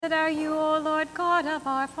Blessed are you, O Lord God of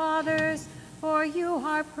our fathers, for you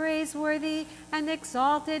are praiseworthy and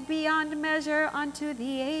exalted beyond measure unto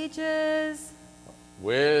the ages.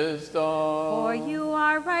 Wisdom. For you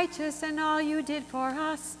are righteous in all you did for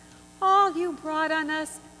us, all you brought on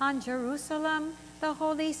us on Jerusalem, the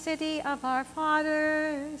holy city of our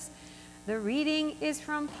fathers. The reading is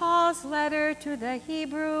from Paul's letter to the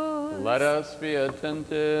Hebrews. Let us be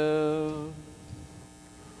attentive.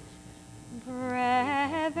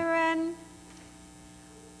 Brethren,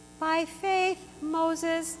 by faith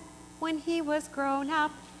Moses, when he was grown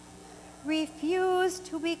up, refused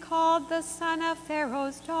to be called the son of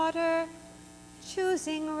Pharaoh's daughter,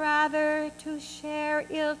 choosing rather to share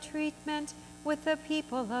ill treatment with the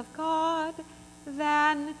people of God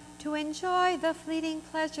than to enjoy the fleeting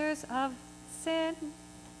pleasures of sin.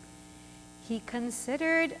 He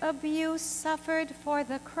considered abuse suffered for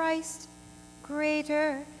the Christ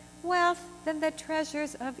greater wealth than the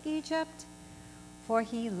treasures of Egypt, for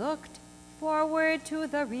he looked forward to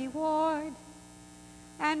the reward.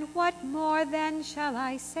 And what more then shall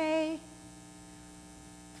I say?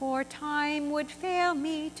 For time would fail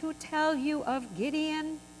me to tell you of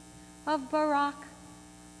Gideon, of Barak,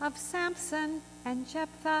 of Samson and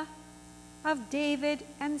Jephthah, of David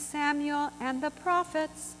and Samuel and the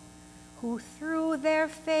prophets, who through their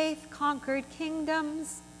faith conquered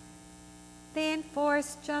kingdoms. They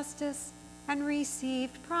enforced justice and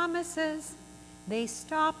received promises. They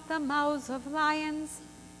stopped the mouths of lions.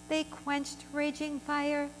 They quenched raging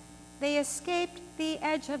fire. They escaped the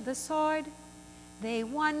edge of the sword. They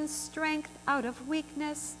won strength out of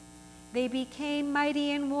weakness. They became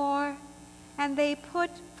mighty in war, and they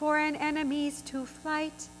put foreign enemies to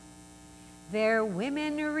flight. Their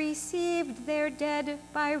women received their dead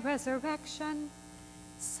by resurrection.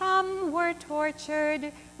 Some were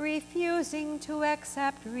tortured, refusing to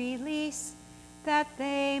accept release, that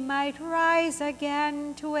they might rise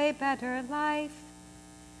again to a better life.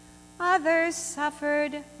 Others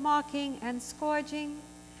suffered mocking and scourging,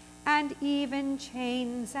 and even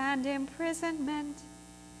chains and imprisonment.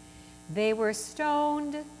 They were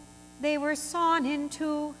stoned, they were sawn in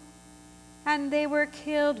two, and they were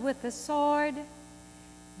killed with the sword.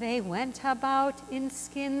 They went about in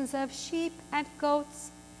skins of sheep and goats,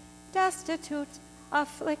 destitute,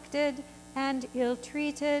 afflicted, and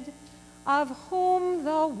ill-treated, of whom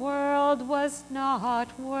the world was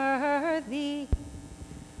not worthy,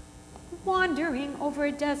 wandering over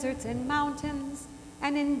deserts and mountains,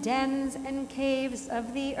 and in dens and caves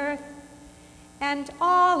of the earth. And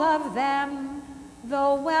all of them,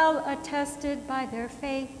 though well attested by their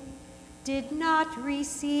faith, did not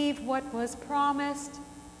receive what was promised,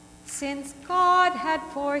 since God had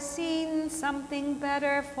foreseen something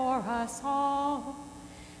better for us all,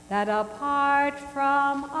 that apart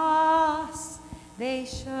from us they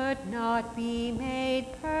should not be made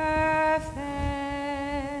perfect.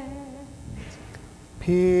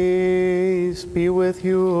 Peace be with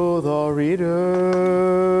you, the reader.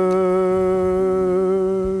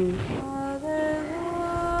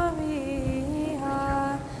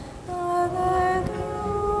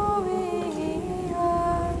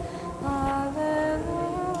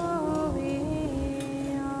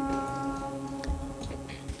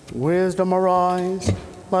 Wisdom arise,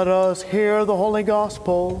 let us hear the holy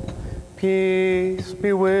gospel. Peace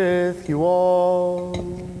be with you all.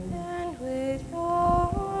 And with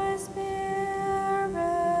your spirit.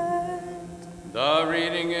 The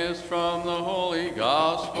reading is from the Holy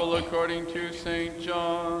Gospel according to St.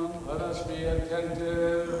 John. Let us be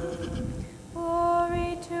attentive.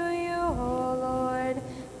 Glory to you, O Lord.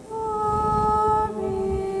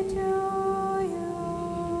 Glory to you.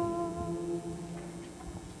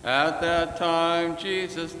 At that time,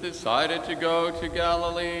 Jesus decided to go to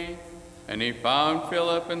Galilee, and he found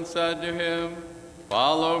Philip and said to him,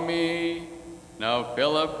 "Follow me." Now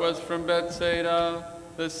Philip was from Bethsaida,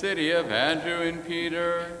 the city of Andrew and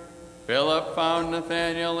Peter. Philip found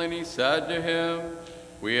Nathanael, and he said to him,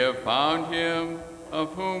 "We have found him,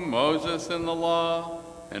 of whom Moses in the law,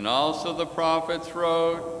 and also the prophets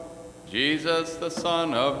wrote, Jesus, the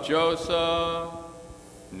son of Joseph."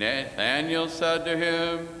 Nathanael said to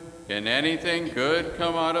him, "Can anything good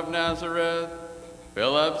come out of Nazareth?"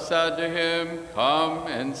 Philip said to him, "Come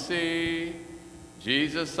and see."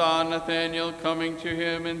 Jesus saw Nathanael coming to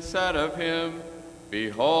him and said of him,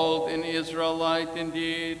 "Behold, an Israelite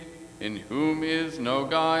indeed, in whom is no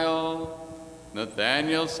guile."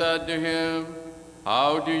 Nathanael said to him,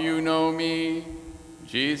 "How do you know me?"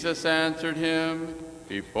 Jesus answered him,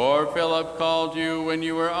 "Before Philip called you when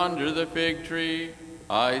you were under the fig tree,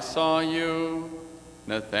 I saw you."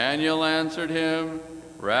 Nathanael answered him,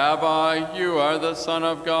 Rabbi, you are the Son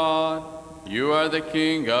of God. You are the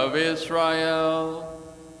King of Israel.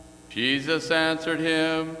 Jesus answered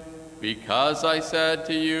him, because I said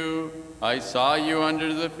to you, I saw you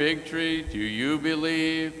under the fig tree, do you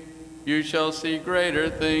believe? You shall see greater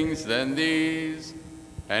things than these.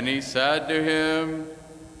 And he said to him,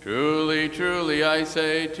 truly, truly, I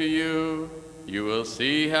say to you, you will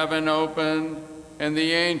see heaven opened, and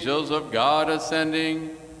the angels of God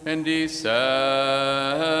ascending and descending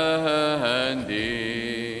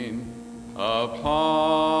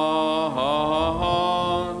upon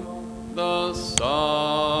the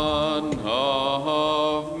Son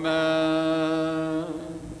of Man.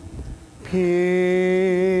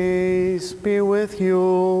 Peace be with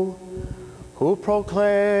you, who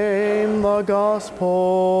proclaim the gospel.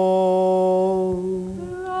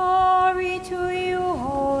 Glory to you,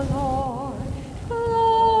 O Lord.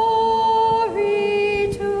 Glory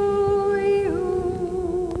to you.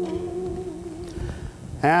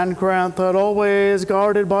 And grant that always,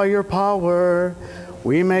 guarded by your power,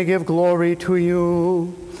 we may give glory to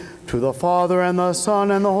you, to the Father and the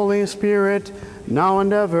Son and the Holy Spirit, now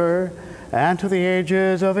and ever, and to the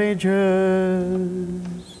ages of ages.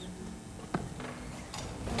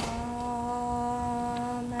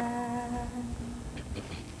 Amen.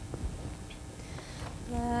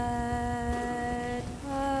 Let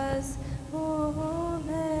us holistically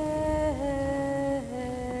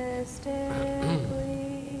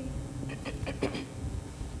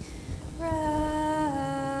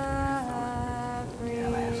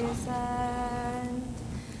represent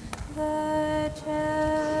the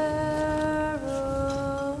cherub.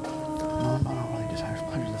 No, not our worldly desires,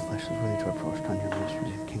 pleasures of the flesh is worthy to approach on your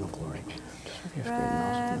ministry, King of glory. Just for your spirit and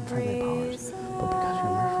also for the powers, but because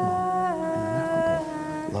you're merciful and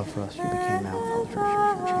ineffable love for us, you became man without the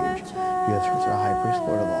traditions of change. You have served as our high priest,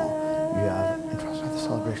 Lord of all. You have entrusted the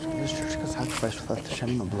celebration of this church, because sacrifice with us the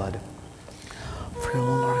shedding of blood. For you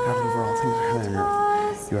alone are God over all things in heaven and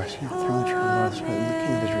earth. You are seen on the throne of the Lord of the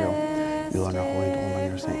King of Israel. You alone are holy and alone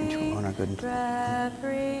your saint, and you alone are good and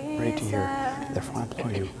ready to hear. Therefore I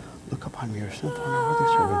implore you, look upon me, your sinful and unworthy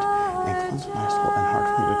servant, and cleanse my soul and heart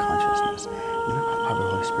from good consciousness. And by the power of the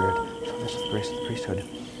Holy Spirit, so this is the grace of the priesthood,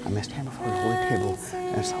 I may stand before your holy table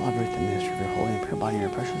and celebrate the ministry of your holy and pure body and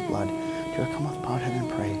your precious blood. Do I come with bowed head and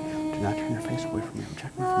pray, do not turn your face away from me,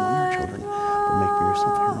 reject me from among your children, but make me your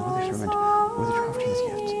sinful and unworthy servant, worthy to offer these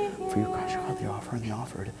gifts. For you, Christ, are God, the offer and the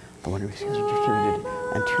offered, the one who receives and distributed,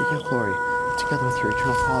 and to you give glory, together with your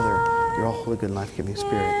eternal Father, your all holy, good, and life-giving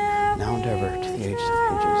Spirit, now and ever, to the ages of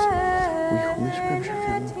ages. We who miss scripture,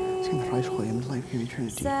 sing the thrice holy and life-giving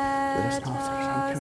Trinity, let us now first